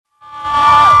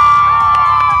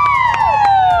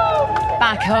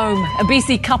home. A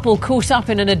BC couple caught up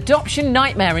in an adoption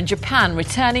nightmare in Japan,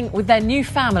 returning with their new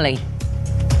family.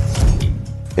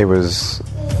 It was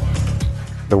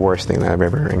the worst thing that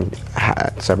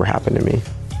it's ever happened to me.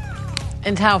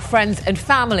 And how friends and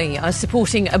family are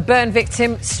supporting a burn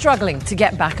victim struggling to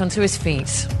get back onto his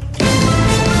feet.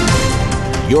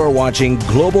 You're watching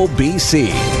Global BC.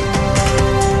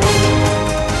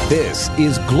 This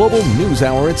is Global News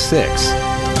Hour at 6.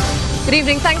 Good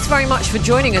evening. Thanks very much for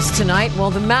joining us tonight.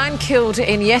 Well, the man killed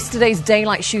in yesterday's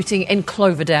daylight shooting in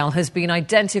Cloverdale has been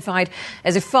identified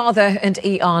as a father and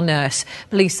ER nurse.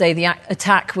 Police say the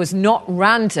attack was not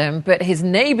random, but his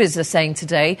neighbours are saying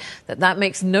today that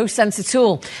makes no sense at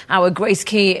all. Our Grace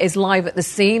Key is live at the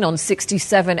scene on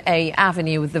 67A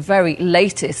Avenue with the very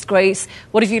latest. Grace,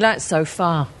 what have you learnt so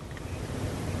far?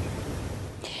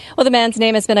 Well, the man's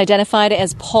name has been identified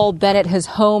as Paul Bennett, his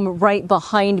home right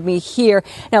behind me here.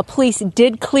 Now, police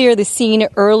did clear the scene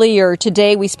earlier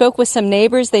today. We spoke with some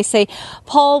neighbors. They say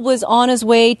Paul was on his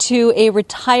way to a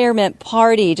retirement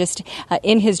party just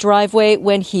in his driveway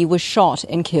when he was shot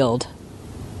and killed.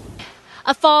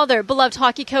 A father, beloved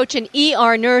hockey coach, and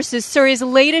ER nurse is Surrey's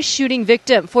latest shooting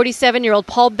victim. 47-year-old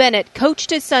Paul Bennett coached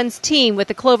his son's team with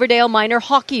the Cloverdale Minor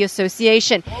Hockey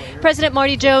Association. President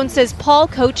Marty Jones says Paul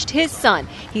coached his son.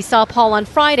 He saw Paul on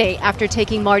Friday after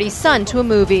taking Marty's son to a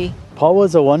movie. Paul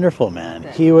was a wonderful man.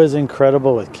 He was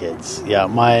incredible with kids. Yeah,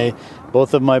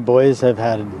 both of my boys have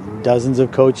had dozens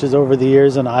of coaches over the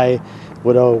years, and I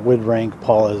would rank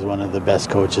Paul as one of the best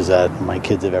coaches that my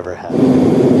kids have ever had.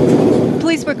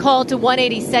 Police were called to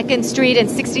 182nd Street and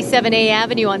 67A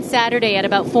Avenue on Saturday at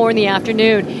about 4 in the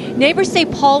afternoon. Neighbors say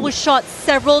Paul was shot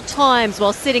several times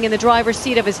while sitting in the driver's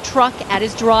seat of his truck at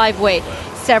his driveway.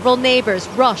 Several neighbors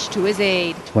rushed to his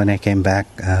aid. When I came back,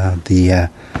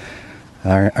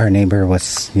 our neighbor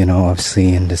was,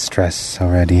 obviously in distress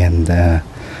already, and the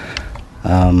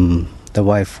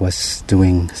wife was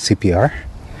doing CPR.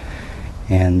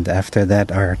 And after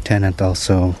that, our tenant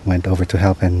also went over to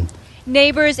help him.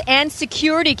 Neighbors and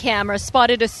security cameras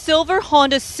spotted a silver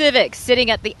Honda Civic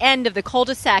sitting at the end of the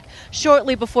cul-de-sac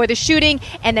shortly before the shooting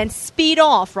and then speed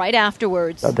off right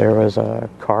afterwards. There was a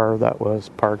car that was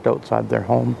parked outside their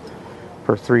home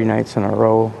for 3 nights in a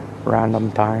row,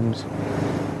 random times.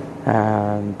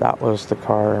 And that was the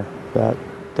car that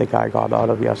the guy got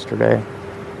out of yesterday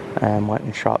and went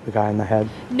and shot the guy in the head.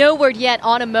 No word yet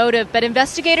on a motive, but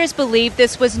investigators believe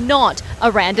this was not a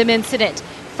random incident.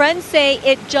 Friends say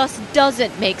it just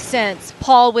doesn't make sense.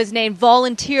 Paul was named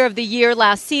Volunteer of the Year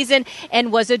last season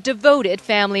and was a devoted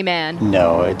family man.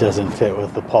 No, it doesn't fit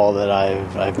with the Paul that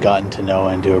I've gotten to know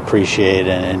and to appreciate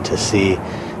and to see.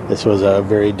 This was a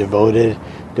very devoted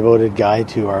guy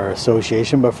to our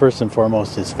association, but first and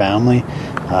foremost his family,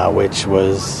 which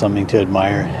was something to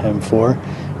admire him for.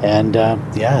 And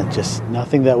just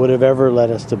nothing that would have ever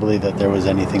led us to believe that there was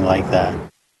anything like that.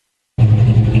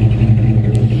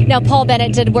 Now, Paul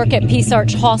Bennett did work at Peace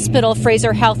Arch Hospital.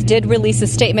 Fraser Health did release a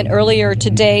statement earlier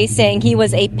today saying he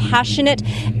was a passionate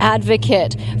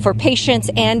advocate for patients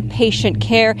and patient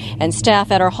care, and staff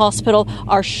at our hospital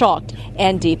are shocked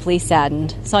and deeply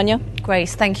saddened. Sonia?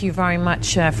 Grace, thank you very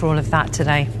much for all of that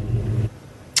today.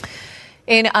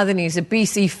 In other news, a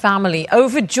BC family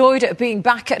overjoyed at being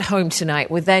back at home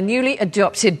tonight with their newly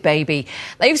adopted baby.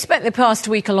 They've spent the past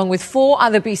week along with 4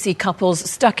 other BC couples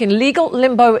stuck in legal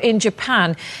limbo in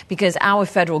Japan because our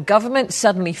federal government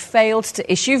suddenly failed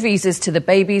to issue visas to the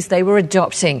babies they were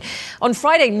adopting. On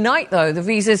Friday night, though, the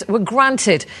visas were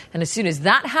granted. And as soon as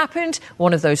that happened,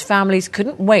 one of those families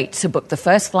couldn't wait to book the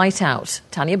first flight out.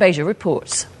 Tanya Beja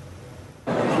reports.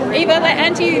 Eva, let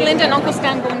Auntie Linda and Uncle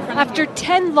Stan go in front. After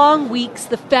 10 long weeks,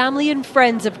 the family and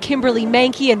friends of Kimberly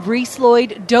Mankey and Reese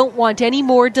Lloyd don't want any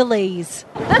more delays.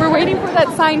 We're waiting for that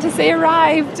sign to say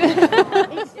arrived.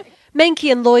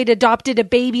 Mankey and Lloyd adopted a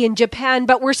baby in Japan,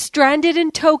 but were stranded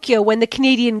in Tokyo when the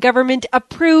Canadian government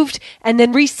approved and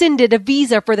then rescinded a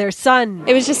visa for their son.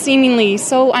 It was just seemingly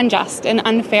so unjust and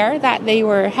unfair that they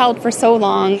were held for so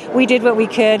long. We did what we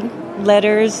could,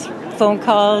 letters, phone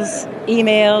calls,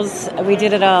 emails, we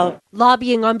did it all.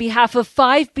 Lobbying on behalf of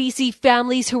 5 BC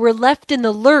families who were left in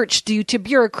the lurch due to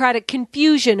bureaucratic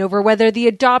confusion over whether the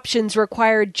adoptions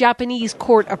required Japanese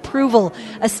court approval,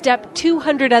 a step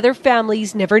 200 other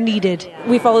families never needed.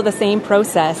 We follow the same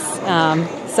process,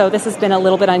 so this has been a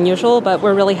little bit unusual, but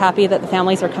we're really happy that the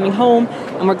families are coming home,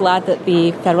 and we're glad that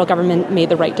the federal government made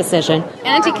the right decision.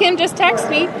 Auntie Kim just texted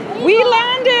me, we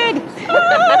landed!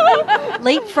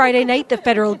 Late Friday night, the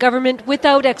federal government,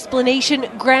 without explanation,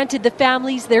 granted the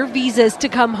families their visas to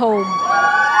come home.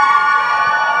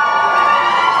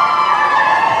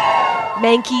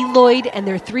 Mankey, Lloyd, and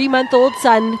their 3-month-old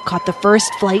son caught the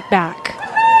first flight back.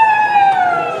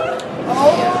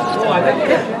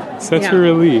 Such a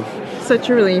relief. Such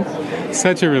a relief.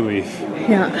 Such a relief.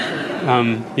 Yeah.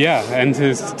 And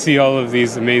to see all of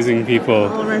these amazing people.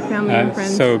 All of our family and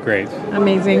friends. So great.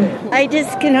 Amazing. I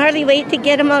just can hardly wait to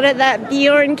get them out of that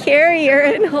Bjorn carrier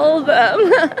and hold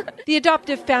them. The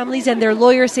adoptive families and their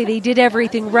lawyers say they did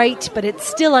everything right, but it's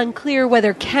still unclear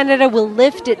whether Canada will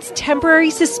lift its temporary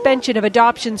suspension of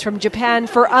adoptions from Japan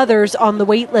for others on the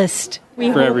wait list. We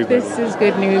hope this is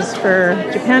good news for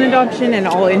Japan adoption and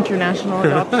all international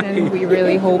adoption. We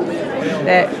really hope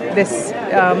that this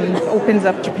opens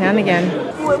up Japan again.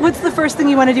 What's the first thing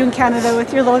you want to do in Canada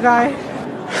with your little guy?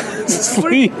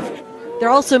 Sleep. They're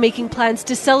also making plans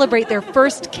to celebrate their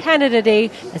first Canada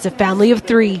Day as a family of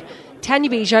 3.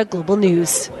 Tanya Beja, Global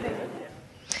News.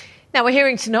 Now, we're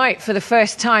hearing tonight for the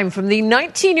first time from the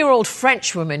 19-year-old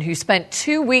French woman who spent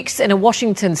 2 weeks in a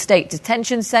Washington state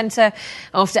detention center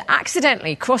after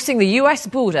accidentally crossing the U.S.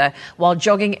 border while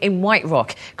jogging in White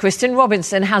Rock. Kristen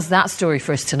Robinson has that story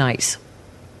for us tonight.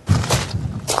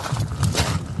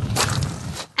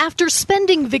 After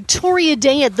spending Victoria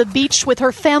Day at the beach with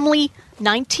her family,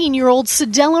 19-year-old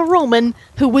Cedella Roman,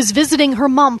 who was visiting her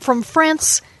mom from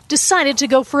France, decided to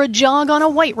go for a jog on a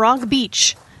White Rock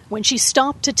beach. When she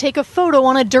stopped to take a photo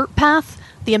on a dirt path,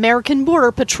 the American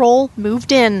Border Patrol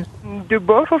moved in. The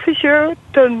border officer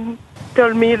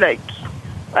told me like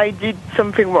I did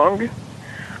something wrong.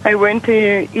 I went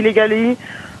illegally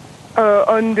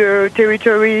on the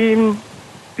territory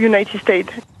United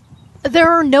States. There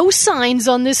are no signs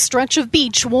on this stretch of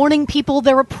beach warning people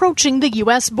they're approaching the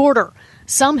U.S. border.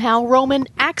 Somehow, Roman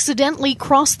accidentally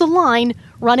crossed the line,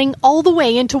 running all the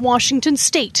way into Washington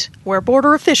state, where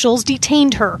border officials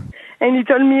detained her. And he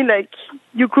told me, like,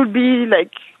 you could be,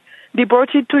 like,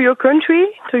 deported to your country,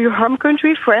 to your home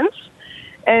country, France,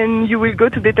 and you will go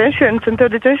to center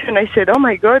detention. I said, oh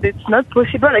my God, it's not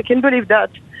possible. I can't believe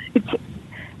that. It's,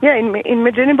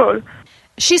 unimaginable.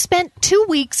 She spent 2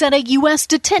 weeks at a U.S.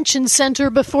 detention center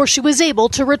before she was able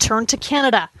to return to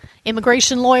Canada.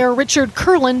 Immigration lawyer Richard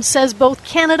Kurland says both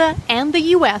Canada and the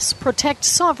U.S. protect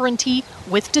sovereignty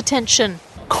with detention.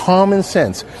 Common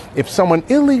sense. If someone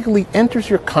illegally enters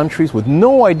your countries with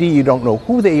no ID, you don't know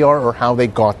who they are or how they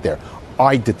got there,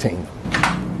 I detain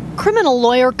them. Criminal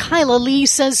lawyer Kyla Lee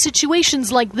says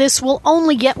situations like this will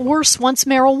only get worse once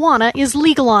marijuana is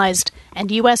legalized, and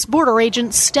U.S. border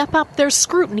agents step up their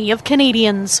scrutiny of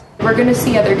Canadians. We're going to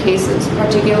see other cases,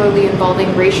 particularly involving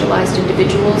racialized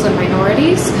individuals and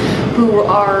minorities who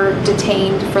are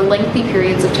detained for lengthy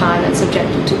periods of time and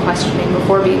subjected to questioning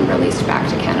before being released back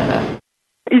to Canada.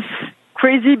 It's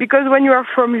crazy because when you are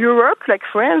from Europe, like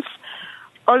France,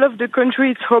 all of the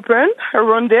country is open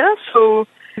around there, so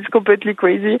it's completely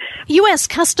crazy. U.S.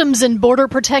 Customs and Border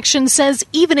Protection says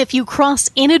even if you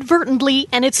cross inadvertently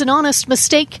and it's an honest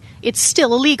mistake, it's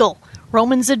still illegal.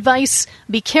 Roman's advice,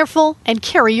 be careful and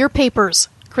carry your papers.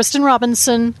 Kristen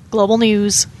Robinson, Global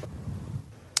News.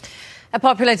 A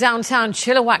popular downtown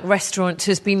Chilliwack restaurant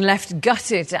has been left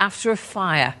gutted after a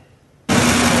fire.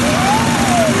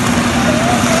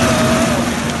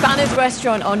 Banner's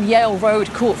restaurant on Yale Road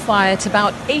caught fire at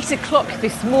about 8 o'clock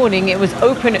this morning. It was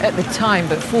open at the time,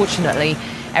 but fortunately,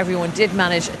 everyone did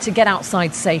manage to get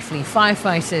outside safely.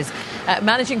 Firefighters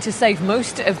managing to save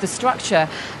most of the structure.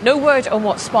 No word on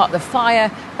what sparked the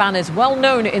fire. Banner's well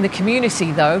known in the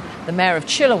community, though. The mayor of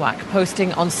Chilliwack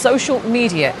posting on social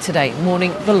media today,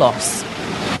 mourning the loss.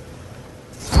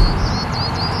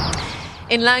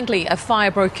 In Langley, a fire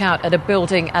broke out at a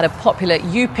building at a popular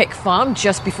U-Pick farm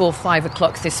just before 5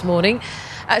 o'clock this morning.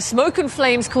 Smoke and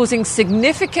flames causing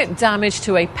significant damage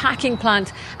to a packing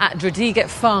plant at Dradigat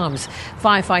Farms.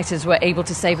 Firefighters were able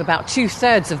to save about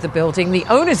 2/3 of the building. The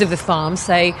owners of the farm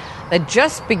say they're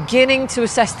just beginning to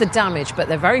assess the damage, but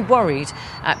they're very worried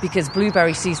because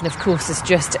blueberry season, of course, is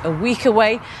just a week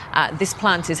away. This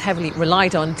plant is heavily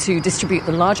relied on to distribute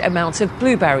the large amounts of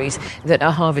blueberries that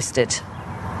are harvested.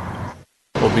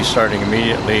 We'll be starting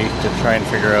immediately to try and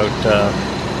figure out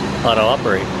how to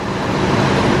operate.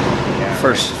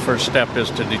 First step is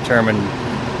to determine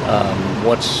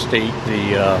what state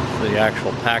the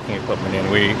actual packing equipment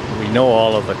in. We know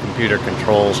all of the computer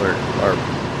controls are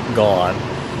gone.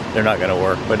 They're not going to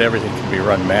work, but everything can be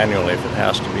run manually if it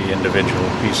has to be individual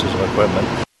pieces of equipment.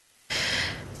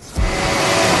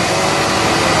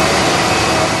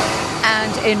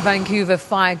 In Vancouver,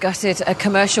 fire gutted a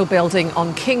commercial building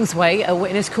on Kingsway. A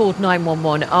witness called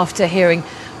 911 after hearing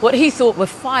what he thought were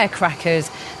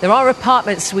firecrackers. There are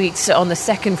apartment suites on the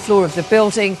second floor of the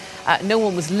building. No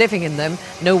one was living in them.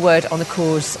 No word on the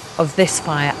cause of this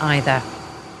fire either.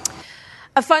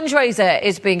 A fundraiser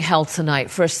is being held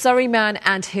tonight for a Surrey man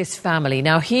and his family.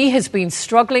 Now, he has been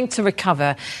struggling to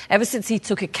recover ever since he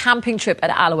took a camping trip at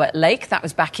Alouette Lake. That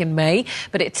was back in May,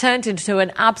 but it turned into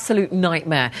an absolute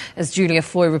nightmare. As Julia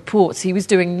Foy reports, he was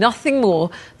doing nothing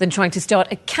more than trying to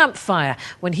start a campfire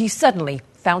when he suddenly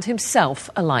found himself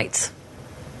alight.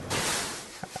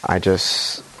 I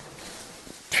just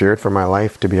feared for my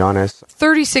life, to be honest.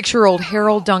 36-year-old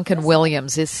Harold Duncan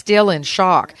Williams is still in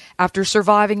shock after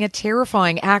surviving a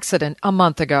terrifying accident a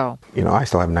month ago. I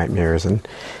still have nightmares and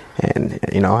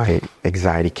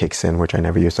anxiety kicks in, which I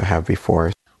never used to have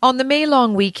before. On the May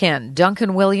long weekend,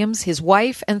 Duncan Williams, his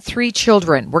wife, and 3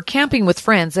 children were camping with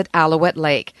friends at Alouette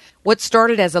Lake. What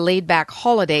started as a laid-back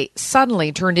holiday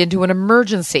suddenly turned into an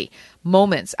emergency,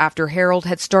 moments after Harold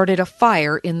had started a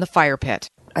fire in the fire pit.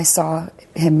 I saw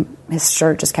his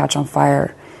shirt just catch on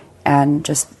fire and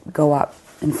just go up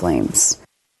in flames.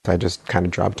 I just kind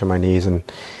of dropped to my knees and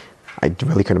I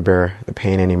really couldn't bear the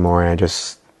pain anymore. And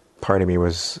part of me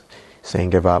was saying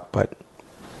give up, but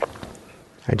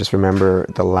I just remember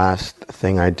the last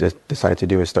thing I just decided to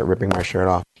do is start ripping my shirt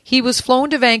off. He was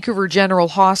flown to Vancouver General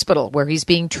Hospital, where he's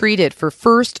being treated for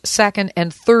 1st, 2nd,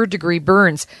 and 3rd degree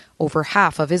burns over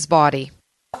half of his body.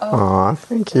 Aw,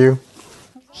 thank you.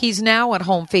 He's now at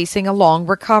home facing a long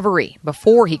recovery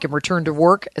before he can return to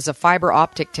work as a fiber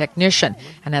optic technician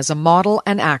and as a model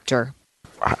and actor.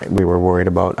 We were worried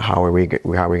about how are we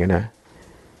going to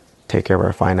take care of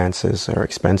our finances, our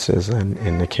expenses,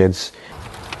 and the kids.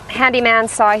 Handyman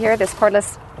saw here this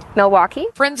cordless Milwaukee.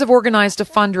 Friends have organized a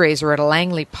fundraiser at a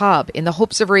Langley pub in the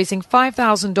hopes of raising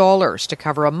 $5,000 to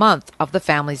cover a month of the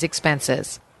family's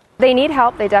expenses. They need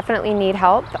help. They definitely need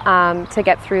help to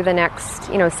get through the next,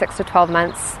 6 to 12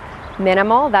 months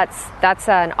minimal. That's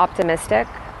an optimistic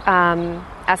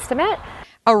estimate.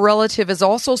 A relative has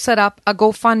also set up a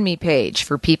GoFundMe page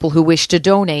for people who wish to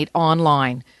donate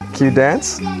online. Can you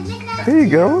dance? There you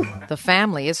go. The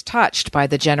family is touched by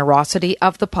the generosity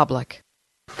of the public.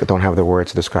 I don't have the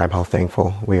words to describe how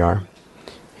thankful we are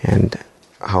and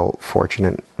how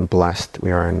fortunate and blessed we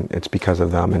are, and it's because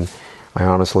of them. And I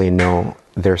honestly know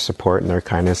their support and their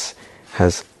kindness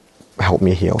has helped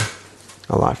me heal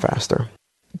a lot faster.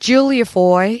 Julia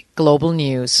Foy, Global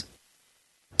News.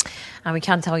 And we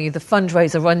can tell you the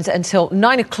fundraiser runs until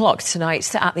 9 o'clock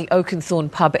tonight at the Oakenthorne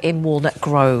pub in Walnut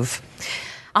Grove.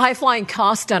 A high-flying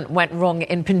car stunt went wrong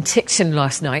in Penticton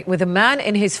last night, with a man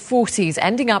in his 40s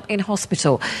ending up in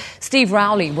hospital. Steve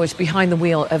Rowley was behind the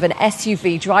wheel of an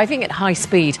SUV driving at high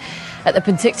speed at the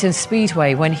Penticton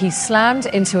Speedway when he slammed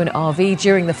into an RV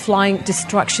during the flying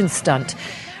destruction stunt.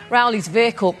 Rowley's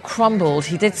vehicle crumbled.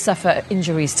 He did suffer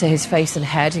injuries to his face and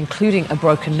head, including a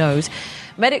broken nose.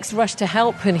 Medics rushed to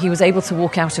help and he was able to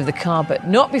walk out of the car, but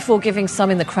not before giving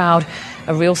some in the crowd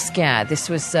a real scare. This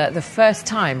was the first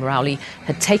time Rowley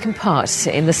had taken part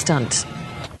in the stunt.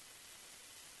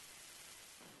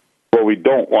 Well, we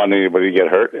don't want anybody to get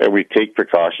hurt, and we take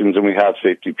precautions, and we have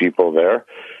safety people there.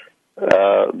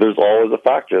 There's always a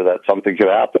factor that something could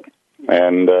happen.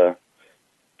 And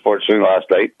fortunately, last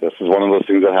night, this is one of those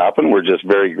things that happened. We're just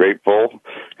very grateful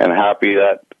and happy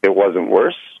that it wasn't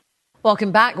worse.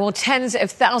 Welcome back. Well, tens of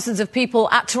thousands of people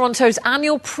at Toronto's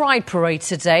annual Pride Parade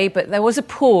today, but there was a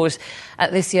pause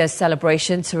at this year's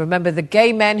celebration to remember the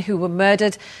gay men who were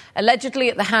murdered,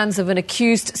 allegedly at the hands of an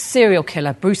accused serial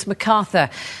killer, Bruce McArthur.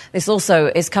 This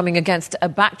also is coming against a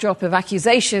backdrop of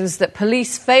accusations that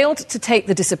police failed to take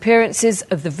the disappearances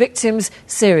of the victims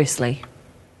seriously.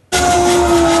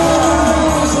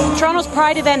 Toronto's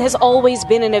Pride event has always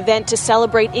been an event to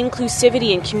celebrate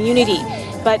inclusivity and community.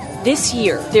 But this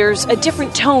year, there's a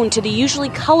different tone to the usually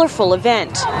colorful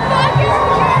event.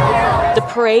 The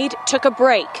parade took a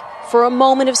break for a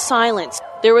moment of silence.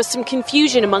 There was some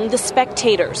confusion among the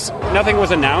spectators. Nothing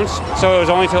was announced, so it was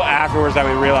only until afterwards that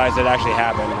we realized it actually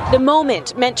happened. The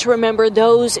moment meant to remember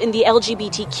those in the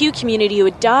LGBTQ community who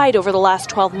had died over the last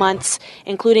 12 months,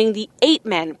 including the 8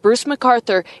 men Bruce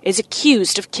McArthur is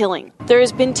accused of killing. There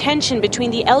has been tension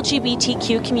between the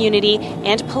LGBTQ community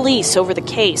and police over the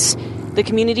case. The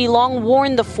community long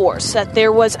warned the force that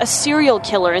there was a serial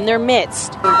killer in their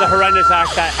midst. The horrendous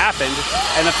act that happened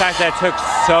and the fact that it took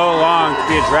so long to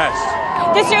be addressed.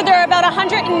 This year there are about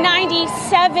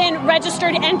 197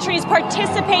 registered entries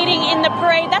participating in the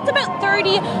parade. That's about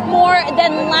 30 more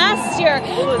than last year.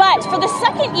 But for the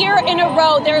second year in a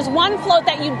row, there's one float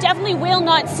that you definitely will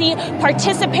not see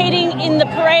participating in the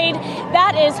parade.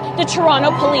 That is the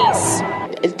Toronto Police.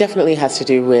 It definitely has to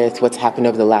do with what's happened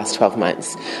over the last 12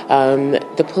 months.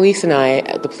 The police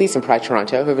and Pride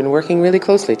Toronto have been working really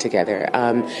closely together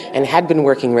and had been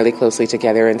working really closely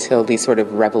together until these sort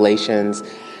of revelations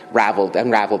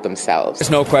unraveled themselves.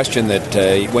 There's no question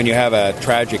that when you have a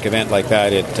tragic event like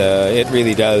that, it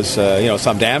really does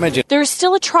some damage. There's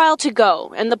still a trial to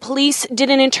go, and the police did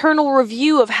an internal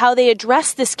review of how they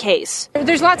address this case.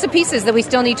 There's lots of pieces that we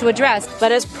still need to address.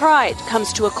 But as Pride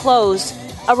comes to a close,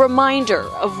 a reminder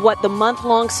of what the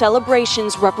month-long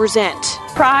celebrations represent.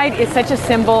 Pride is such a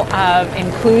symbol of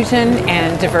inclusion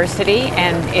and diversity,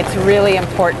 and it's really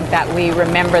important that we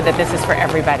remember that this is for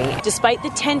everybody. Despite the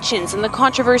tensions and the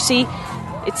controversy,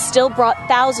 it still brought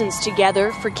thousands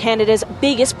together for Canada's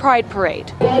biggest Pride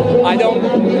parade. I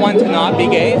don't want to not be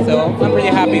gay, so I'm pretty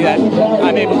happy that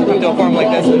I'm able to come to a forum like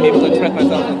this and be able to express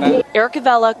myself like that. Erica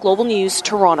Vella, Global News,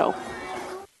 Toronto.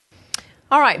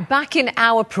 All right, back in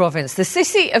our province, the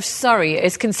city of Surrey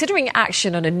is considering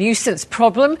action on a nuisance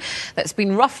problem that's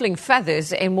been ruffling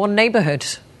feathers in one neighbourhood.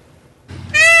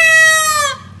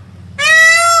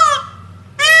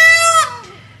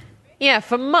 Yeah,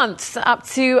 for months, up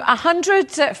to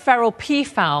 100 feral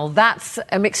peafowl, that's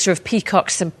a mixture of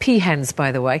peacocks and peahens,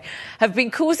 by the way, have been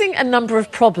causing a number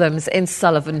of problems in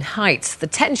Sullivan Heights. The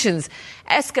tensions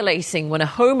escalating when a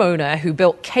homeowner who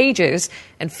built cages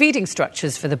and feeding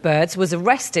structures for the birds was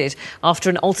arrested after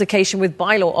an altercation with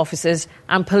bylaw officers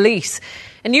and police.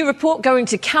 A new report going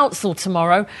to council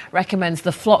tomorrow recommends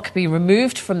the flock be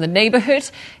removed from the neighbourhood.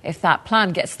 If that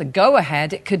plan gets the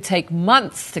go-ahead, it could take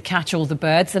months to catch all the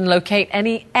birds and locate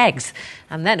any eggs,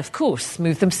 and then, of course,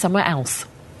 move them somewhere else.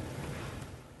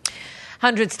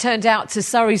 Hundreds turned out to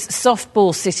Surrey's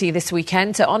Softball City this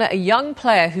weekend to honour a young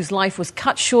player whose life was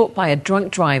cut short by a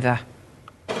drunk driver.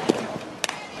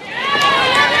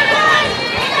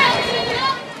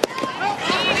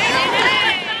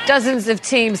 Dozens of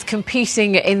teams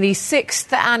competing in the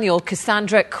 6th annual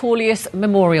Cassandra Corlius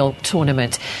Memorial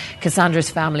Tournament. Cassandra's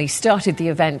family started the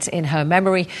event in her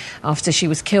memory after she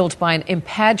was killed by an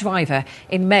impaired driver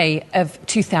in May of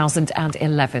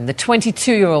 2011. The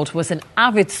 22-year-old was an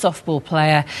avid softball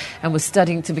player and was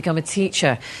studying to become a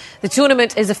teacher. The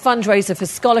tournament is a fundraiser for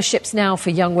scholarships now for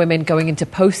young women going into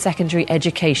post-secondary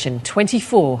education.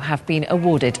 24 have been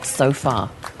awarded so far.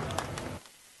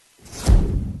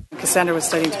 Cassandra was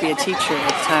studying to be a teacher at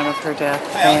the time of her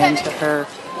death, and her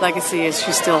legacy is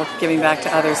she's still giving back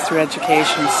to others through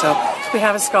education. So we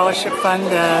have a scholarship fund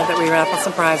that we raffle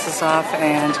some prizes off,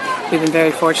 and we've been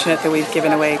very fortunate that we've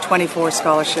given away 24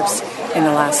 scholarships in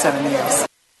the last 7 years.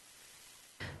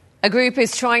 A group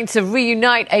is trying to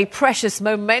reunite a precious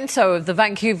memento of the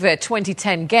Vancouver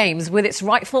 2010 Games with its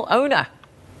rightful owner.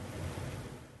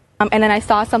 And then I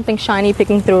saw something shiny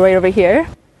picking through right over here.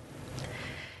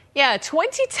 Yeah, a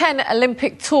 2010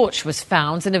 Olympic torch was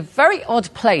found in a very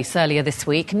odd place earlier this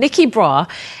week. Nikki Bra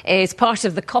is part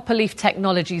of the Copperleaf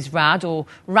Technologies RAD, or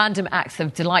Random Acts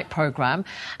of Delight programme.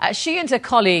 She and her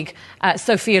colleague,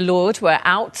 Sophia Lord, were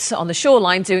out on the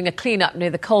shoreline doing a clean-up near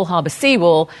the Cole Harbour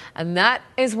seawall, and that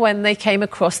is when they came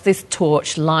across this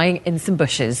torch lying in some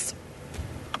bushes.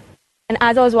 And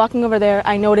as I was walking over there,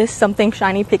 I noticed something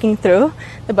shiny picking through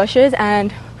the bushes,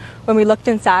 and when we looked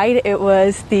inside, it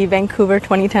was the Vancouver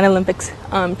 2010 Olympics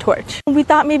torch. We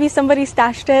thought maybe somebody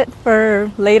stashed it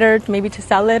for later, maybe to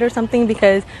sell it or something,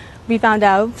 because we found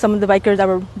out some of the bikers that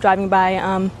were driving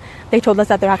by, they told us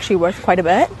that they're actually worth quite a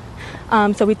bit.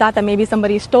 So we thought that maybe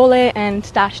somebody stole it and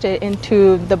stashed it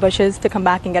into the bushes to come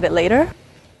back and get it later.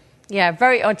 Yeah,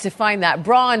 very odd to find that.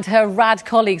 Bra and her RAD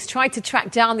colleagues tried to track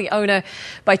down the owner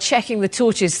by checking the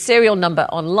torch's serial number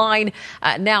online.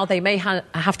 Now they may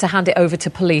have to hand it over to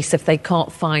police if they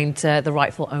can't find the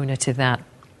rightful owner to that.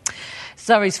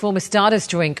 Surrey's former Stardust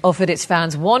drink offered its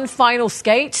fans one final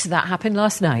skate. That happened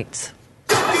last night.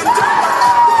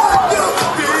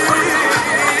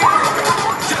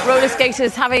 Roller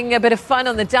skaters having a bit of fun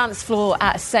on the dance floor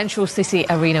at Central City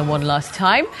Arena one last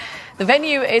time. The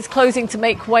venue is closing to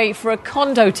make way for a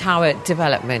condo tower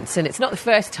development, and it's not the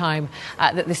first time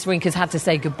that this rink has had to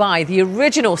say goodbye. The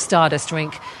original Stardust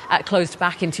rink closed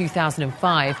back in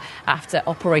 2005 after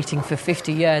operating for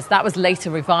 50 years. That was later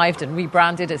revived and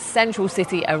rebranded as Central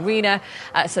City Arena.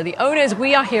 So the owners,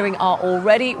 we are hearing, are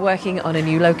already working on a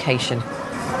new location.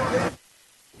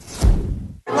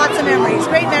 Lots of memories,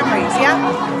 great memories, yeah?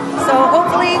 So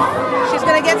hopefully she's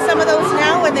going to get some of those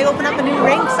now when they open up a new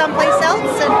rink someplace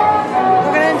else, and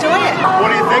we're going to enjoy it.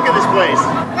 What do you think of this place?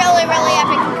 Really, really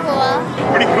epic and cool.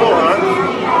 Pretty cool,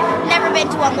 huh? Never been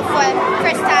to one before.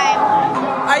 First time.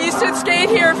 I used to skate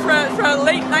here from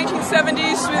late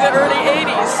 1970s through the early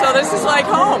 80s, so this is like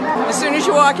home. As soon as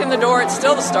you walk in the door, it's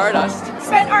still the Stardust.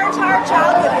 Spent our entire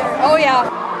childhood here. Oh,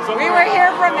 yeah. We were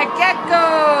here from the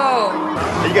get-go.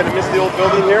 Are you going to miss the old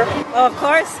building here? Oh, of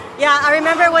course. Yeah, I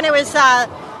remember when it was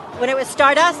when it was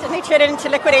Stardust and they turned it into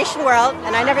Liquidation World,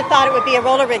 and I never thought it would be a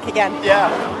roller rink again.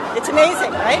 Yeah. It's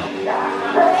amazing, right?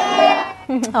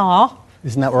 Aw.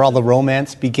 Isn't that where all the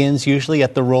romance begins usually,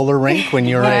 at the roller rink, when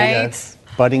you're a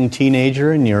budding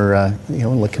teenager and you're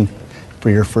looking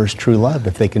for your first true love?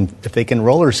 If they can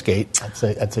roller skate,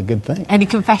 that's a good thing. Any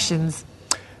confessions?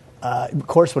 Of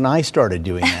course, when I started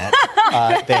doing that,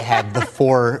 they had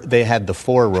the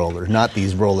four rollers, not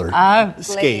these roller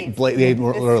skate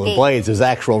blades. There's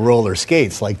actual roller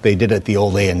skates like they did at the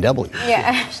old A&W.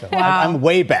 Yeah. So Wow. I'm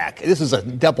way back. This is a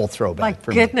double throwback.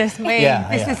 My goodness me.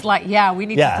 This is like, we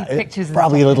need to see pictures.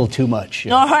 Probably a little too much.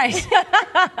 All right.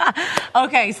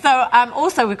 Okay, so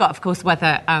also we've got, of course,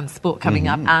 weather and sport coming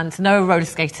up, and no roller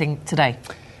skating today.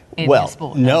 It was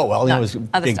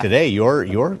big stuff. Today, your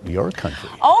country.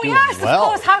 Oh, yes, of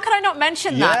course. How could I not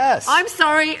mention that? Yes. I'm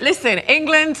sorry. Listen,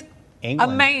 England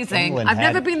amazing. England I've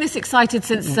never been this excited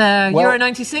since Euro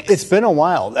 96. It's been a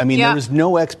while. I mean, there was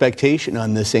no expectation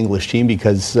on this English team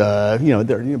because,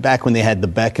 back when they had the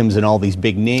Beckhams and all these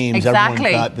big names,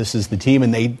 everyone thought this is the team,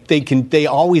 and they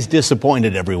always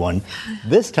disappointed everyone.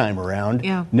 This time around,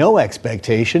 no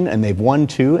expectation, and they've won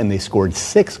 2, and they scored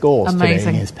 6 goals today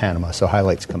against Panama. So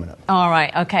highlights coming up. All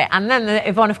right, okay. And then,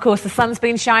 Yvonne, of course, the sun's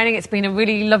been shining. It's been a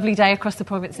really lovely day across the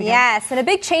province again. Yes, and a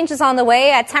big change is on the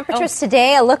way. Temperatures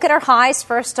today, a look at our highs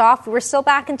first off. We're still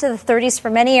back into the 30s for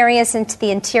many areas into the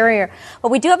interior.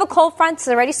 But we do have a cold front. It's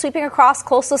already sweeping across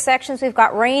coastal sections. We've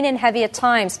got rain and heavy at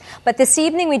times. But this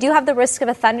evening, we do have the risk of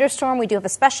a thunderstorm. We do have a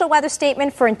special weather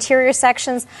statement for interior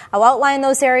sections. I'll outline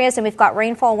those areas, and we've got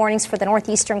rainfall warnings for the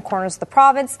northeastern corners of the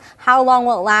province. How long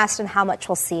will it last and how much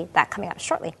we'll see? That coming up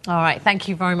shortly. All right. Thank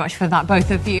you very much for that,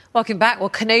 both of you. Welcome back. Well,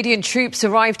 Canadian troops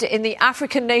arrived in the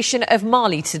African nation of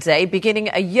Mali today, beginning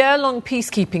a year-long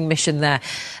peacekeeping mission there.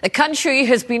 The country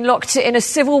has been locked in a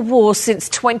civil war since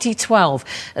 2012.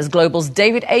 As Global's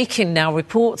David Aiken now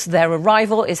reports, their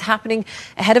arrival is happening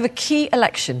ahead of a key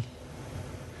election.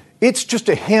 It's just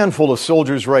a handful of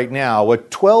soldiers right now, a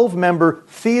 12-member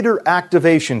theatre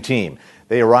activation team.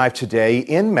 They arrived today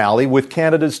in Mali with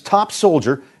Canada's top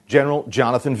soldier, General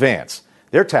Jonathan Vance.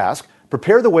 Their task,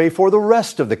 prepare the way for the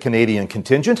rest of the Canadian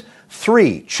contingent: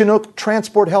 3 Chinook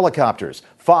transport helicopters,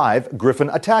 5 Griffin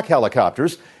attack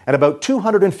helicopters, and about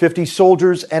 250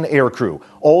 soldiers and aircrew,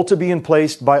 all to be in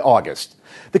place by August.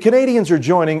 The Canadians are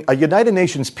joining a United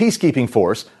Nations peacekeeping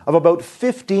force of about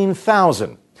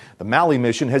 15,000. The Mali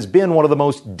mission has been one of the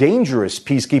most dangerous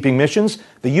peacekeeping missions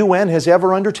the UN has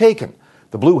ever undertaken.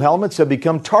 The Blue Helmets have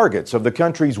become targets of the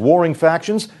country's warring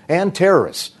factions and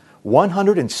terrorists.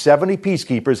 170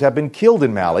 peacekeepers have been killed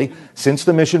in Mali since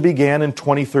the mission began in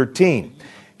 2013.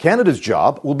 Canada's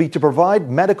job will be to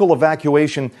provide medical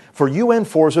evacuation for UN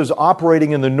forces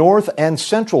operating in the north and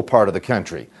central part of the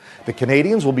country. The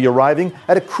Canadians will be arriving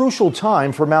at a crucial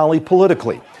time for Mali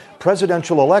politically.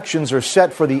 Presidential elections are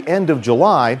set for the end of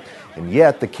July, and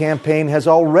yet the campaign has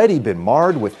already been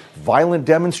marred with violent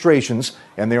demonstrations,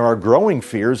 and there are growing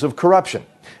fears of corruption.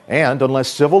 And unless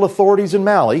civil authorities in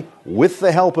Mali, with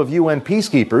the help of UN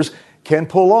peacekeepers, can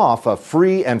pull off a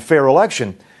free and fair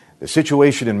election, the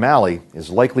situation in Mali is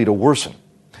likely to worsen.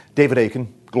 David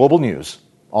Aiken, Global News,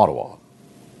 Ottawa.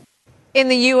 In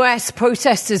the U.S.,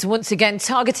 protesters once again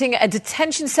targeting a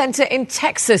detention center in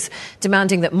Texas,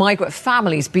 demanding that migrant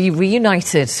families be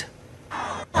reunited.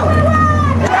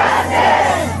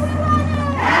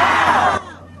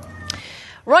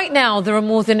 Right now, there are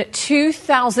more than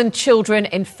 2,000 children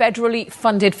in federally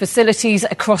funded facilities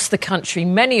across the country.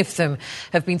 Many of them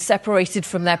have been separated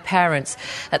from their parents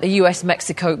at the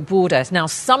U.S.-Mexico border. Now,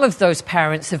 some of those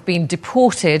parents have been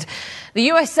deported. The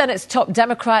U.S. Senate's top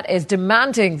Democrat is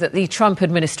demanding that the Trump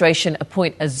administration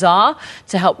appoint a czar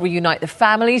to help reunite the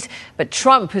families. But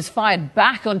Trump has fired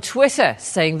back on Twitter,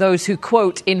 saying those who,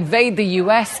 quote, invade the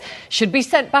U.S. should be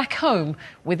sent back home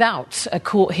without a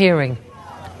court hearing.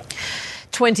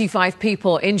 25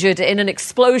 people injured in an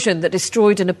explosion that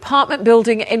destroyed an apartment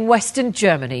building in western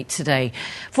Germany today.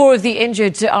 4 of the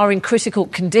injured are in critical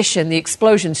condition. The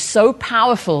explosion so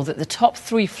powerful that the top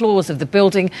 3 floors of the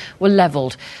building were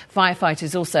levelled.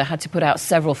 Firefighters also had to put out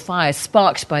several fires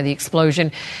sparked by the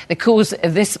explosion. The cause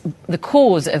of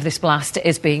this blast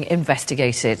is being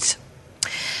investigated.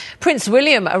 Prince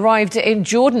William arrived in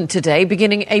Jordan today,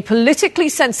 beginning a politically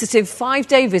sensitive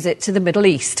 5-day visit to the Middle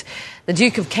East. The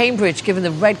Duke of Cambridge given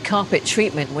the red carpet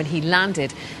treatment when he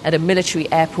landed at a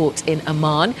military airport in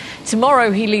Amman.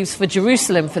 Tomorrow he leaves for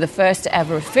Jerusalem for the first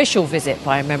ever official visit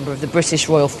by a member of the British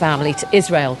royal family to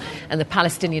Israel and the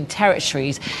Palestinian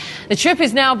territories. The trip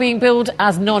is now being billed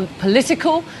as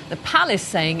non-political, the palace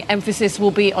saying emphasis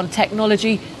will be on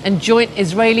technology and joint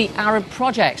Israeli-Arab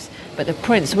projects. but the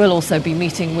prince will also be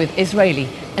meeting with Israeli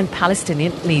and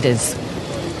Palestinian leaders.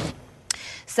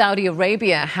 Saudi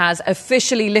Arabia has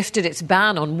officially lifted its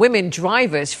ban on women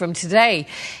drivers from today.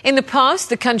 In the past,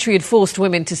 the country had forced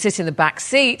women to sit in the back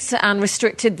seats and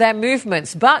restricted their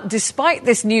movements. But despite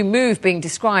this new move being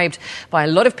described by a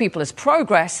lot of people as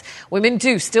progress, women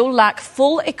do still lack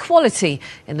full equality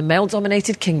in the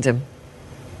male-dominated kingdom.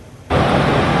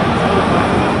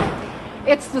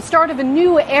 It's the start of a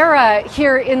new era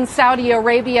here in Saudi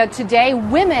Arabia today.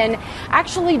 Women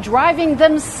actually driving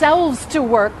themselves to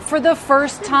work for the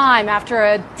first time after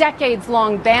a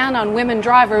decades-long ban on women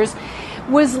drivers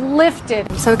was lifted.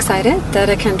 I'm so excited that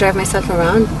I can drive myself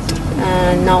around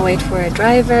and not wait for a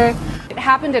driver. It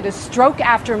happened at a stroke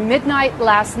after midnight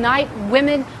last night.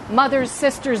 Women, mothers,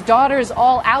 sisters, daughters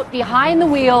all out behind the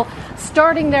wheel,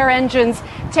 starting their engines,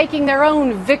 taking their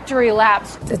own victory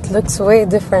laps. It looks way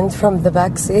different from the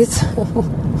back seat.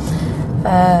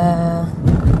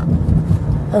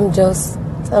 I'm just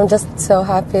so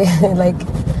happy. Like,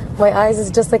 my eyes is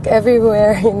just like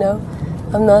everywhere, you know.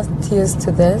 I'm not used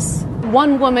to this.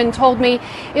 One woman told me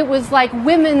it was like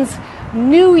women's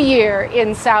New Year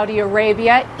in Saudi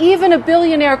Arabia. Even a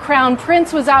billionaire crown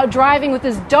prince was out driving with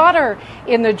his daughter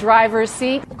in the driver's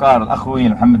seat.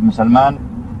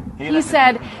 He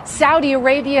said Saudi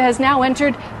Arabia has now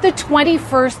entered the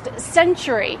 21st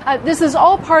century. This is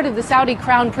all part of the Saudi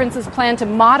crown prince's plan to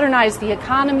modernize the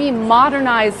economy,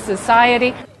 modernize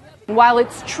society. While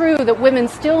it's true that women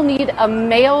still need a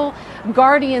male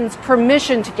guardian's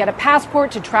permission to get a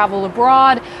passport, to travel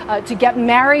abroad, to get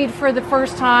married for the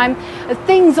first time,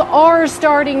 things are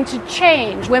starting to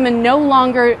change. Women no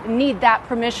longer need that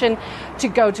permission to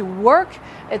go to work.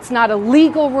 It's not a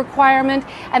legal requirement,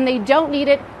 and they don't need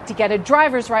it to get a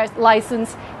driver's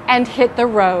license and hit the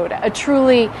road. A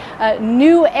truly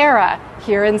new era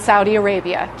here in Saudi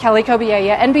Arabia. Kelly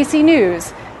Kobiella, NBC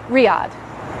News, Riyadh.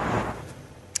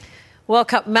 World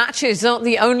Cup matches aren't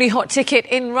the only hot ticket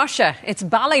in Russia. It's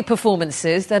ballet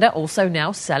performances that are also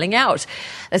now selling out.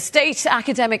 The State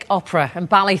Academic Opera and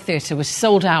Ballet Theatre was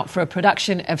sold out for a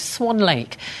production of Swan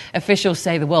Lake. Officials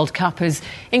say the World Cup has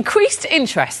increased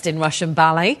interest in Russian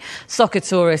ballet. Soccer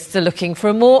tourists are looking for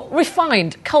a more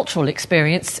refined cultural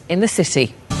experience in the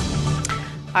city.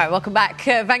 All right, welcome back.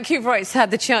 Vancouverites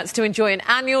had the chance to enjoy an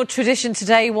annual tradition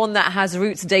today, one that has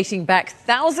roots dating back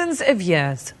thousands of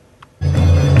years.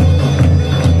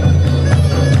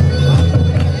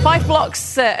 5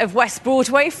 blocks of West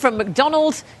Broadway from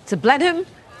McDonald to Blenheim,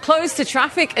 closed to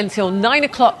traffic until 9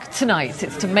 o'clock tonight.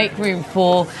 It's to make room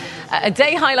for a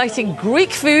day highlighting Greek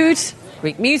food,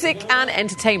 Greek music and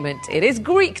entertainment. It is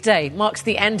Greek Day, marks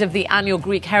the end of the annual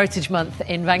Greek Heritage Month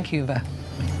in Vancouver.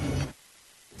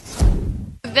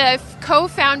 The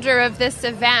co-founder of this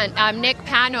event, Nick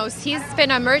Panos, he's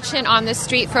been a merchant on the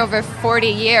street for over 40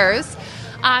 years.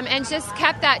 And just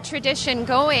kept that tradition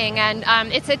going. And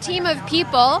it's a team of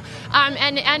people,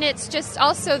 and it's just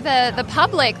also the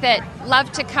public that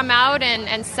love to come out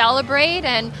and celebrate.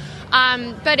 And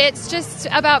but it's just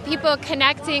about people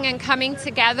connecting and coming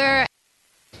together.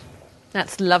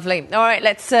 That's lovely. All right,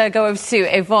 let's go over to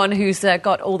Yvonne, who's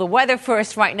got all the weather for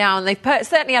us right now. And they've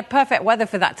certainly had perfect weather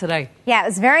for that today. Yeah, it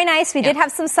was very nice. We did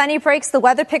have some sunny breaks. The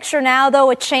weather picture now, though,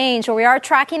 a change. Where we are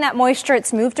tracking that moisture,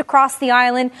 it's moved across the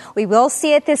island. We will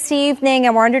see it this evening,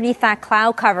 and we're underneath that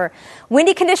cloud cover.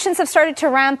 Windy conditions have started to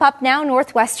ramp up now,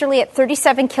 northwesterly at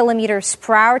 37 kilometers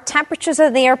per hour. Temperatures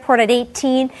at the airport at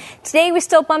 18. Today, we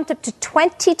still bumped up to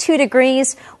 22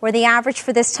 degrees, where the average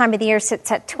for this time of the year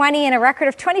sits at 20, and a record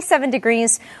of 27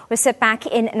 degrees was set back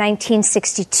in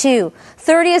 1962.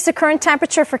 30 is the current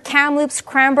temperature for Kamloops,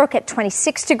 Cranbrook at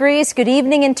 26 degrees. Good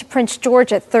evening into Prince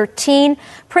George at 13.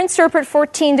 Prince Rupert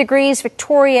 14 degrees.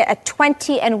 Victoria at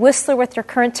 20. And Whistler with their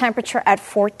current temperature at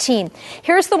 14.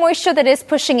 Here's the moisture that is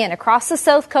pushing in across the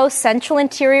south coast, central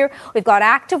interior. We've got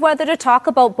active weather to talk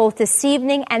about both this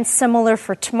evening and similar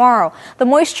for tomorrow. The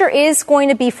moisture is going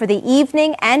to be for the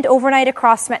evening and overnight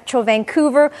across Metro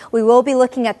Vancouver. We will be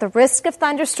looking at the risk of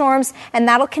thunderstorms, and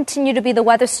that'll continue to be the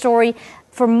weather story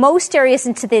for most areas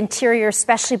into the interior,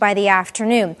 especially by the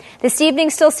afternoon. This evening,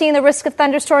 still seeing the risk of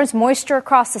thunderstorms, moisture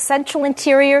across the central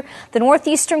interior. The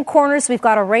northeastern corners, we've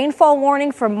got a rainfall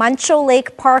warning for Muncho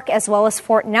Lake Park as well as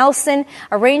Fort Nelson.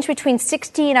 A range between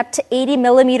 60 and up to 80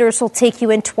 millimeters will take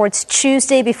you in towards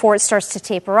Tuesday before it starts to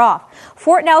taper off.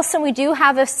 Fort Nelson, we do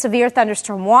have a severe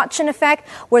thunderstorm watch in effect,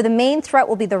 where the main threat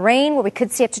will be the rain, where we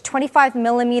could see up to 25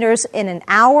 millimeters in an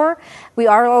hour. We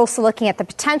are also looking at the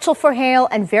potential for hail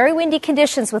and very windy conditions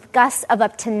conditions with gusts of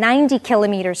up to 90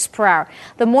 kilometers per hour.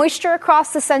 The moisture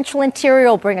across the central interior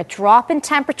will bring a drop in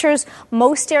temperatures.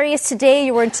 Most areas today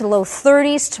you were into the low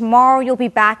 30s. Tomorrow you'll be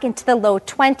back into the low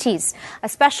 20s. A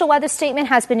special weather statement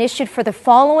has been issued for the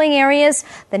following areas: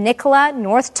 the Nicola,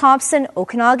 North Thompson,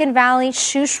 Okanagan Valley,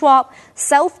 Shuswap,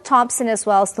 South Thompson, as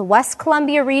well as the West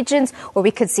Columbia regions, where we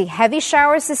could see heavy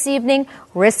showers this evening.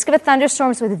 Risk of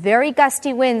thunderstorms with very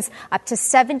gusty winds up to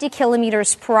 70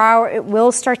 kilometers per hour. It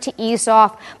will start to ease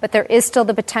off, but there is still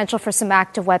the potential for some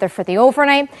active weather for the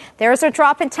overnight. There's a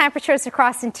drop in temperatures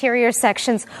across interior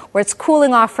sections where it's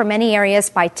cooling off for many areas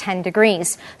by 10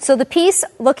 degrees. So the piece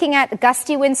looking at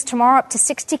gusty winds tomorrow up to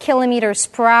 60 kilometers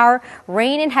per hour,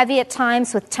 rain and heavy at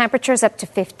times with temperatures up to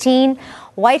 15.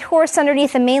 Whitehorse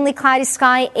underneath a mainly cloudy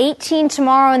sky, 18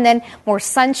 tomorrow, and then more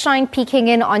sunshine peeking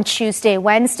in on Tuesday,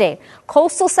 Wednesday.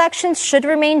 Coastal sections should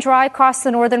remain dry across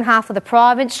the northern half of the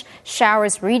province.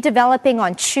 Showers redeveloping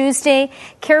on Tuesday.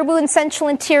 Caribou and central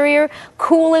interior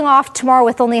cooling off tomorrow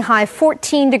with only a high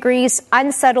 14 degrees,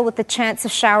 unsettled with the chance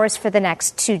of showers for the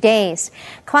next 2 days.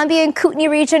 Columbia and Kootenay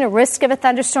region, a risk of a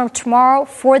thunderstorm tomorrow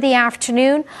for the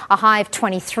afternoon, a high of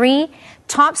 23.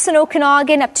 Thompson,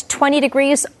 Okanagan up to 20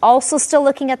 degrees, also still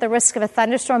looking at the risk of a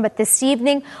thunderstorm, but this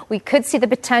evening we could see the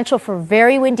potential for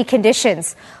very windy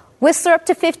conditions. Whistler up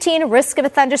to 15, risk of a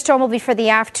thunderstorm will be for the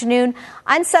afternoon.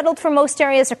 Unsettled for most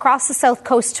areas across the south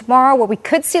coast tomorrow, where we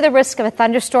could see the risk of a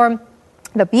thunderstorm.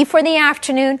 It'll be for the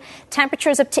afternoon.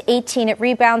 Temperatures up to 18. It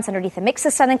rebounds underneath a mix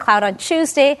of sun and cloud on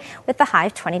Tuesday with the high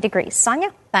of 20 degrees.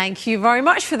 Sonia? Thank you very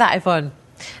much for that, Yvonne.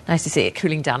 Nice to see it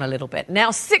cooling down a little bit.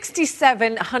 Now,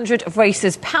 6,700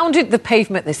 racers pounded the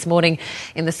pavement this morning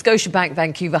in the Scotiabank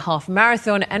Vancouver Half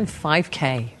Marathon and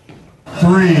 5K. 3, 2, 1,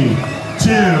 go!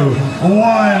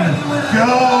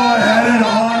 Headed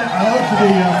on out to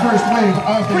the first wave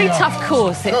of the... Pretty tough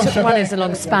course. It took runners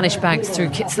along Spanish Banks through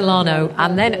Kitsilano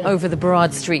and then over the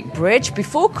Burrard Street Bridge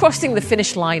before crossing the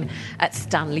finish line at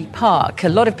Stanley Park. A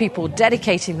lot of people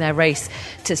dedicating their race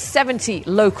to 70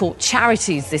 local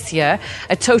charities this year.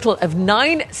 A total of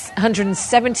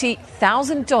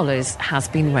 $970,000 has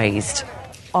been raised.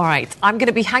 All right, I'm going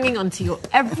to be hanging on to your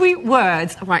every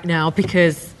word right now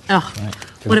because... Oh, right.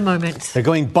 What a moment. They're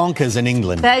going bonkers in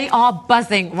England. They are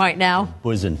buzzing right now.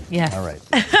 Buzzing. Yes. All right.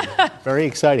 Very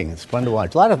exciting. It's fun to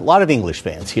watch. A lot of English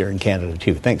fans here in Canada,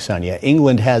 too. Thanks, Sonia.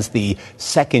 England has the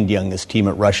second youngest team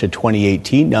at Russia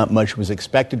 2018. Not much was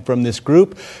expected from this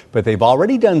group, but they've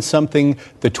already done something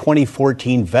the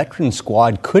 2014 veteran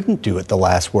squad couldn't do at the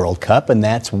last World Cup, and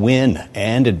that's win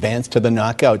and advance to the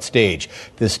knockout stage.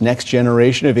 This next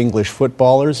generation of English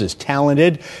footballers is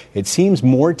talented. It seems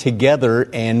more together,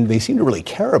 and they seem to really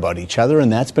care about each other, and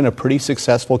that's been a pretty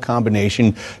successful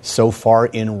combination so far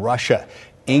in Russia.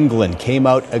 England came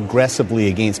out aggressively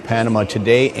against Panama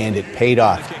today, and it paid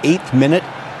off. 8th minute,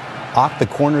 off the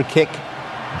corner kick,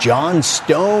 John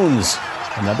Stones,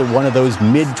 another one of those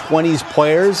mid-20s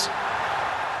players.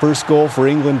 First goal for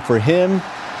England for him.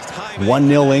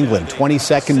 1-0 England,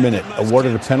 22nd minute,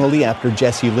 awarded a penalty after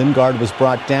Jesse Lingard was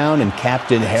brought down, and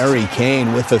captain Harry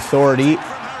Kane with authority.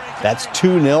 That's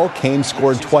 2-0. Kane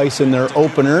scored twice in their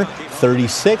opener.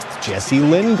 36th, Jesse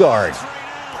Lingard.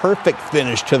 Perfect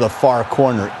finish to the far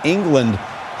corner. England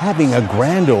having a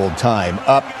grand old time,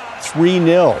 up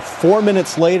 3-0. 4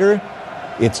 minutes later,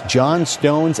 it's John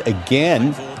Stones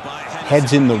again.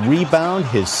 Heads in the rebound,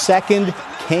 his second.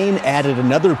 Kane added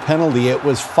another penalty. It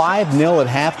was 5-0 at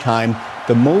halftime,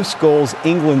 the most goals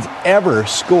England's ever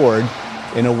scored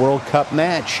in a World Cup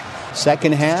match.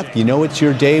 Second half, you know it's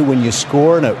your day when you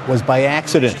score, and it was by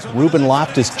accident. Ruben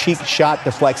Loftus-Cheek shot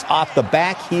deflects off the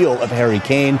back heel of Harry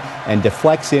Kane and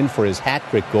deflects in for his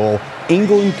hat-trick goal.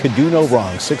 England could do no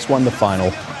wrong. 6-1 the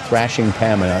final, thrashing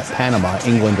Panama.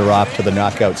 England are off to the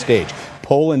knockout stage.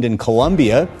 Poland and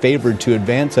Colombia favored to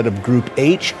advance out of Group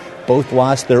H. Both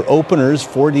lost their openers,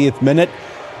 40th minute.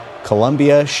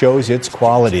 Colombia shows its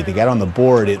quality. They got on the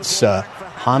board. It's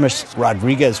James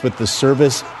Rodriguez with the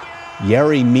service.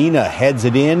 Yerry Mina heads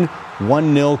it in.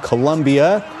 1-0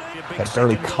 Colombia. Got a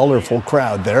fairly colorful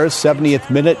crowd there.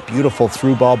 70th minute, beautiful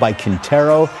through ball by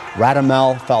Quintero.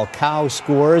 Radamel Falcao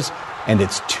scores, and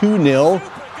it's 2-0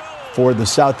 for the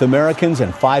South Americans.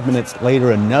 And 5 minutes later,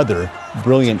 another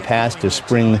brilliant pass to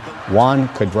spring Juan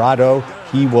Cuadrado.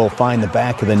 He will find the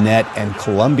back of the net, and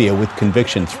Colombia with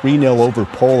conviction. 3-0 over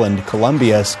Poland.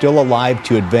 Colombia still alive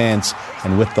to advance,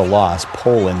 and with the loss,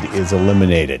 Poland is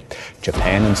eliminated.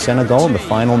 Japan and Senegal in the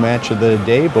final match of the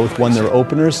day. Both won their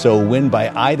openers, so a win by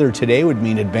either today would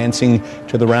mean advancing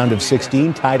to the round of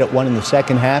 16. Tied at 1 in the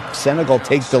second half. Senegal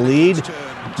take the lead.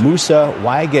 Moussa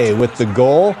Wagué with the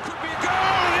goal.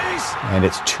 And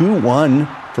it's 2-1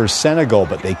 for Senegal,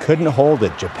 but they couldn't hold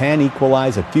it. Japan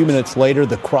equalized a few minutes later.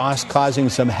 The cross causing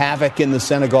some havoc in the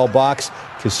Senegal box.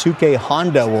 Keisuke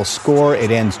Honda will score.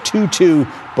 It ends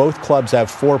 2-2. Both clubs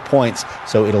have 4 points,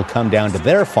 so it'll come down to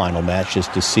their final match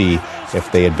just to see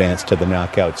if they advance to the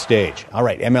knockout stage. All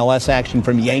right, MLS action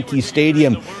from Yankee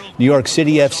Stadium. New York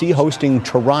City FC hosting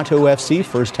Toronto FC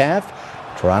first half.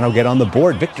 Toronto get on the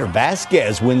board. Victor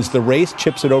Vasquez wins the race,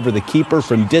 chips it over the keeper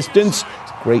from distance.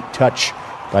 Great touch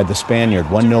by the Spaniard.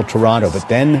 1-0 Toronto. But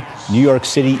then New York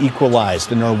City equalized.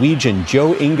 The Norwegian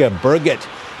Jo Inge Berget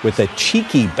with a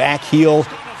cheeky back heel.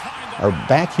 Are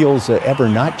back heels ever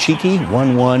not cheeky?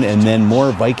 1-1, and then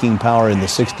more Viking power in the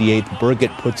 68th.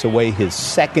 Berget puts away his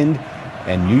second,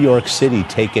 and New York City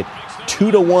take it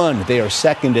 2-1. They are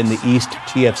second in the East.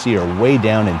 TFC are way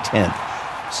down in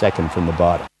 10th, second from the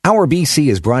bottom. Our BC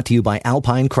is brought to you by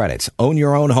Alpine Credits. Own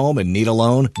your own home and need a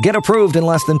loan? Get approved in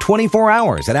less than 24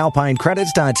 hours at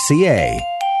alpinecredits.ca.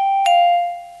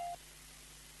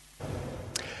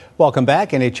 Welcome back.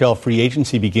 NHL free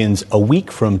agency begins a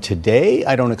week from today.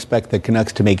 I don't expect the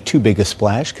Canucks to make too big a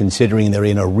splash, considering they're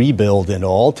in a rebuild and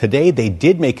all. Today, they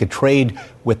did make a trade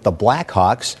with the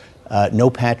Blackhawks.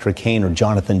 No Patrick Kane or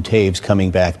Jonathan Toews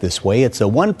coming back this way. It's a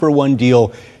one-for-one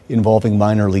deal involving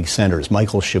minor league centers.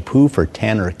 Michael Chaput for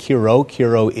Tanner Kiro.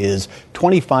 Kiro is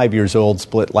 25 years old,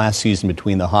 split last season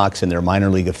between the Hawks and their minor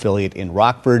league affiliate in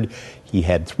Rockford. He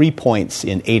had 3 points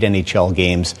in 8 NHL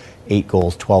games, 8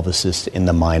 goals, 12 assists in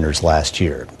the minors last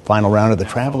year. Final round of the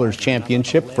Travelers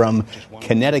Championship from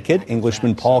Connecticut.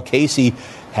 Englishman Paul Casey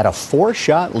had a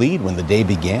 4-shot lead when the day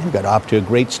began. Got off to a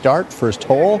great start. First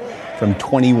hole from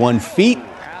 21 feet.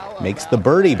 Makes the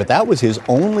birdie, but that was his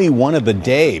only one of the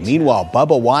day. Meanwhile,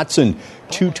 Bubba Watson,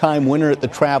 2-time winner at the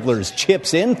Travelers,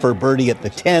 chips in for birdie at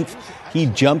the 10th. He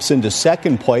jumps into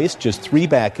second place, just 3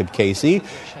 back of Casey.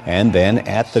 And then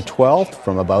at the 12th,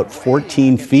 from about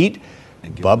 14 feet,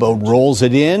 Bubba rolls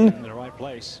it in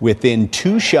within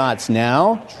 2 shots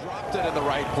now. Dropped it in the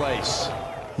right place.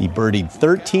 He birdied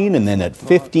 13, and then at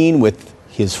 15 with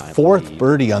his 4th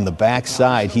birdie on the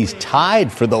backside, he's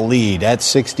tied for the lead at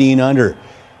 16 under.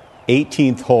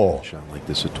 18th hole. Shot like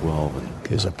this at 12.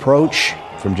 His approach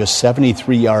from just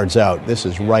 73 yards out. This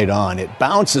is right on. It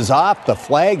bounces off the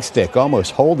flagstick.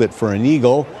 Almost hold it for an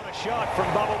eagle.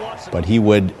 But he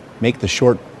would make the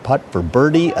short putt for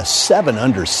birdie. A 7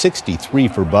 under 63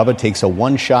 for Bubba. Takes a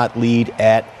 1-shot lead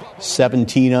at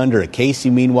 17 under.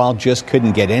 Casey, meanwhile, just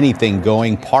couldn't get anything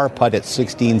going. Par putt at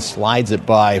 16, slides it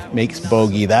by, makes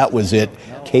bogey. That was it.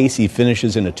 Casey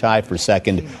finishes in a tie for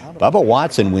second. Bubba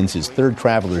Watson wins his 3rd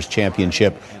Travelers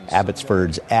Championship.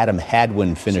 Abbotsford's Adam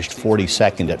Hadwin finished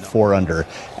 42nd at 4 under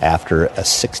after a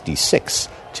 66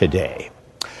 today.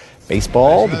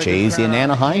 Baseball, the Jays in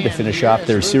Anaheim to finish off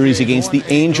their series against the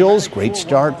Angels. Great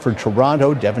start for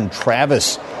Toronto. Devin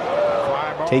Travis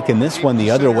taking this one the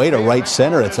other way to right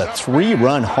center. It's a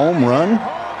 3-run home run.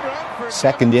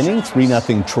 Second inning,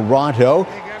 3-0 Toronto.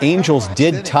 Angels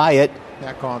did tie it,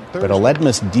 but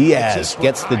Aledmus Diaz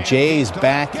gets the Jays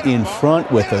back in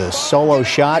front with a solo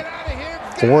shot.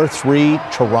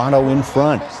 4-3, Toronto in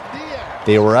front.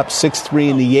 They were up 6-3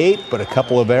 in the 8th, but a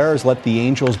couple of errors let the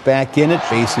Angels back in it.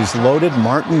 Bases loaded.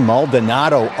 Martin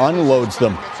Maldonado unloads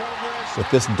them with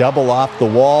this double off the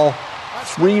wall.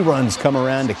 3 runs come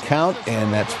around to count,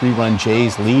 and that 3-run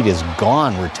Jays lead is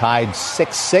gone. We're tied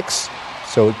 6-6,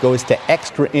 so it goes to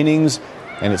extra innings,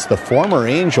 and it's the former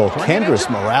Angel, Kendrys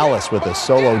Morales, with a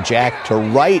solo jack to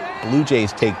right. Blue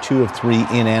Jays take 2 of 3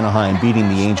 in Anaheim, beating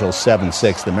the Angels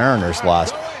 7-6. The Mariners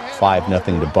lost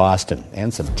 5-0 to Boston.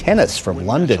 And some tennis from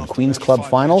London. Queen's Club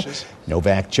final.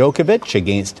 Novak Djokovic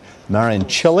against Marin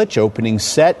Cilic, opening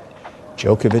set.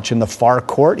 Djokovic in the far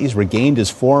court. He's regained his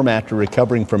form after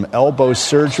recovering from elbow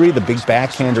surgery. The big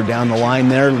backhander down the line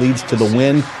there leads to the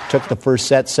win. Took the first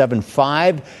set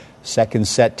 7-5. Second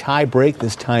set tie break.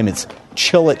 This time it's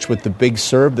Cilic with the big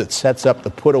serve that sets up the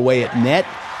put away at net.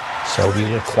 So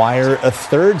we acquire a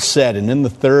 3rd set. And in the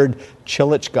 3rd,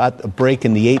 Cilic got a break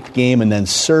in the 8th game and then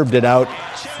served it out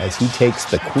as he takes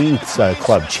the Queen's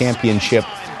Club championship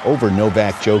over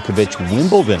Novak Djokovic.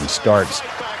 Wimbledon starts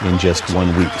in just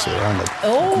 1 week. So they're on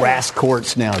the grass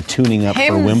courts now, tuning up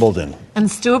for Wimbledon. And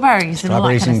strawberries and all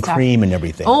that kind of stuff. Cream and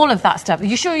everything. All of that stuff. Are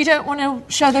you sure you don't want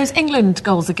to show those England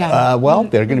goals again? Well,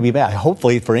 they're going to be back.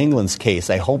 Hopefully, for England's case,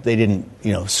 I hope they didn't,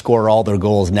 score all their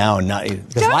goals now and not.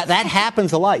 Because that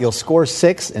happens a lot. You'll score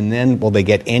 6, and then will they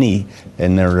get any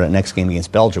in their next game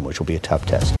against Belgium, which will be a tough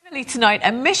test. Tonight,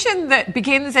 a mission that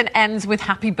begins and ends with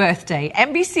happy birthday.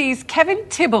 NBC's Kevin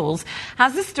Tibbles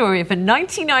has the story of a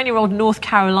 99-year-old North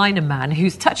Carolina man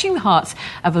who's touching the hearts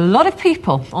of a lot of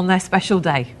people on their special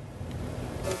day.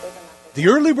 The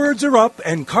early birds are up,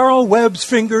 and Carl Webb's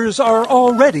fingers are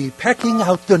already pecking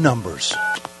out the numbers.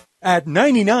 At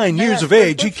 99 years of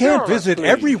age, he can't visit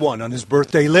everyone on his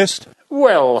birthday list.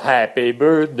 Well, happy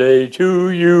birthday to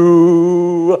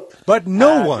you. But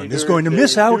no one is going to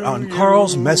miss out on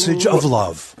Carl's message of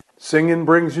love. Singing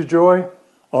brings you joy?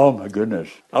 Oh, my goodness.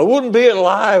 I wouldn't be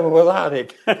alive without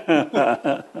it.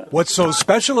 What's so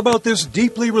special about this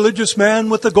deeply religious man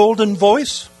with the golden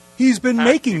voice? He's been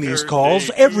making these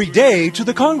calls every day to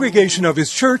the congregation of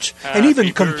his church and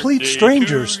even complete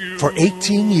strangers for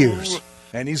 18 years.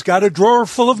 And he's got a drawer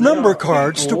full of number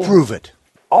cards to prove it.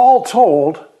 All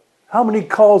told, how many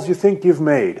calls do you think you've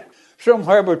made?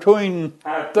 Somewhere between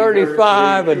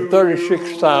 35 and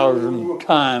 36,000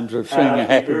 times of singing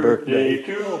happy birthday.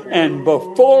 And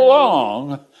before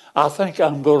long, I think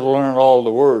I'm going to learn all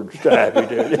the words to happy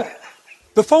birthday.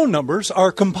 The phone numbers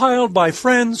are compiled by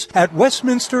friends at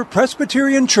Westminster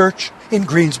Presbyterian Church in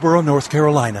Greensboro, North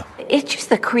Carolina. It's just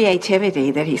the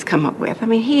creativity that he's come up with. I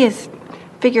mean, he has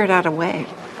figured out a way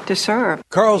to serve.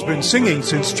 Carl's been singing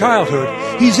since childhood.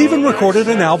 He's even recorded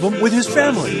an album with his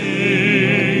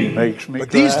family. Makes me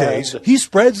but these days, he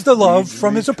spreads the love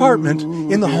from his apartment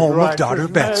in the home of daughter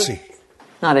Betsy.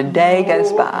 Not a day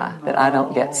goes by that I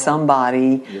don't get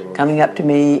somebody coming up to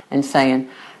me and saying,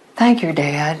 "Thank you,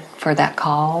 Dad, for that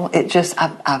call.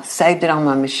 I've saved it on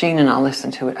my machine and I'll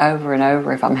listen to it over and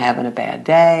over if I'm having a bad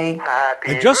day."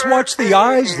 And just watch the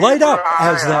eyes light up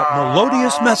as that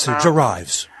melodious message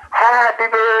arrives. Happy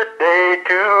birthday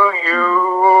to you.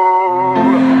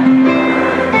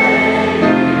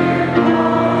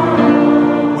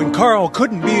 When Carl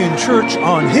couldn't be in church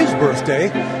on his birthday,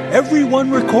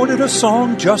 everyone recorded a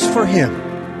song just for him.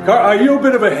 Carl, are you a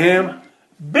bit of a ham?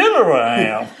 Bit of a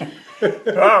ham.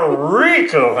 A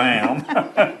Rico ham.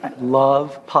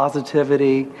 Love,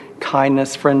 positivity,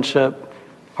 kindness, friendship.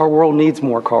 Our world needs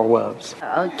more Carl Webbs.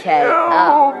 Okay.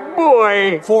 Oh,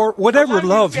 boy. For whatever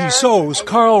love he sows,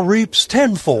 Carl reaps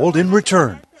tenfold in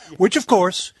return, which, of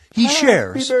course, he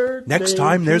shares next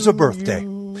time there's a birthday.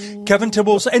 Kevin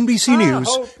Tibbles, NBC News,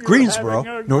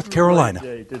 Greensboro, North Carolina.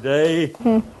 Today.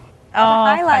 Oh,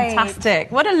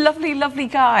 fantastic. What a lovely, lovely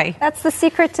guy. That's the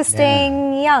secret to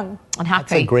staying young. And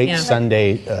happy. It's a great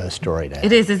Sunday story. That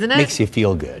it is, isn't it? Makes you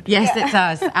feel good. Yes, it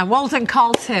does. And well done,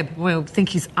 Carl Tibb. We think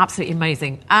he's absolutely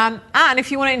amazing. And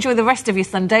if you want to enjoy the rest of your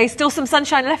Sunday, still some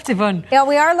sunshine left, Yvonne. Yeah,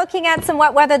 we are looking at some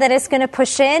wet weather that is going to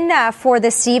push in for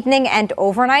this evening and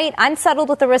overnight. Unsettled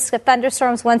with the risk of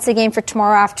thunderstorms once again for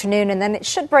tomorrow afternoon. And then it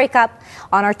should break up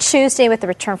on our Tuesday with the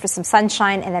return for some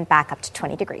sunshine and then back up to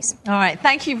 20 degrees. All right.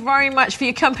 Thank you very much for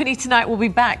your company tonight. We'll be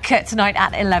back tonight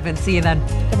at 11. See you then.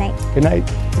 Good night. Good night.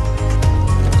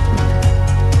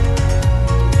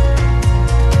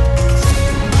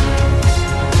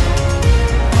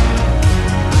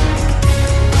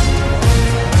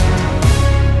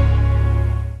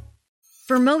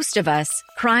 For most of us,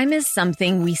 crime is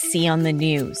something we see on the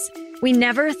news. We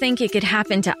never think it could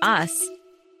happen to us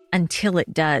until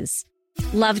it does.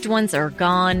 Loved ones are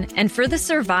gone, and for the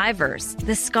survivors,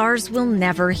 the scars will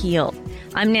never heal.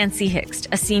 I'm Nancy Hixt,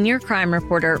 a senior crime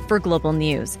reporter for Global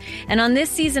News. And on this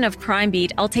season of Crime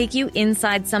Beat, I'll take you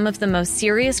inside some of the most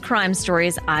serious crime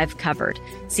stories I've covered.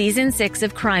 Season 6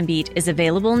 of Crime Beat is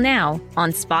available now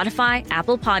on Spotify,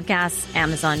 Apple Podcasts,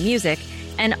 Amazon Music,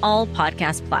 and all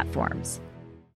podcast platforms.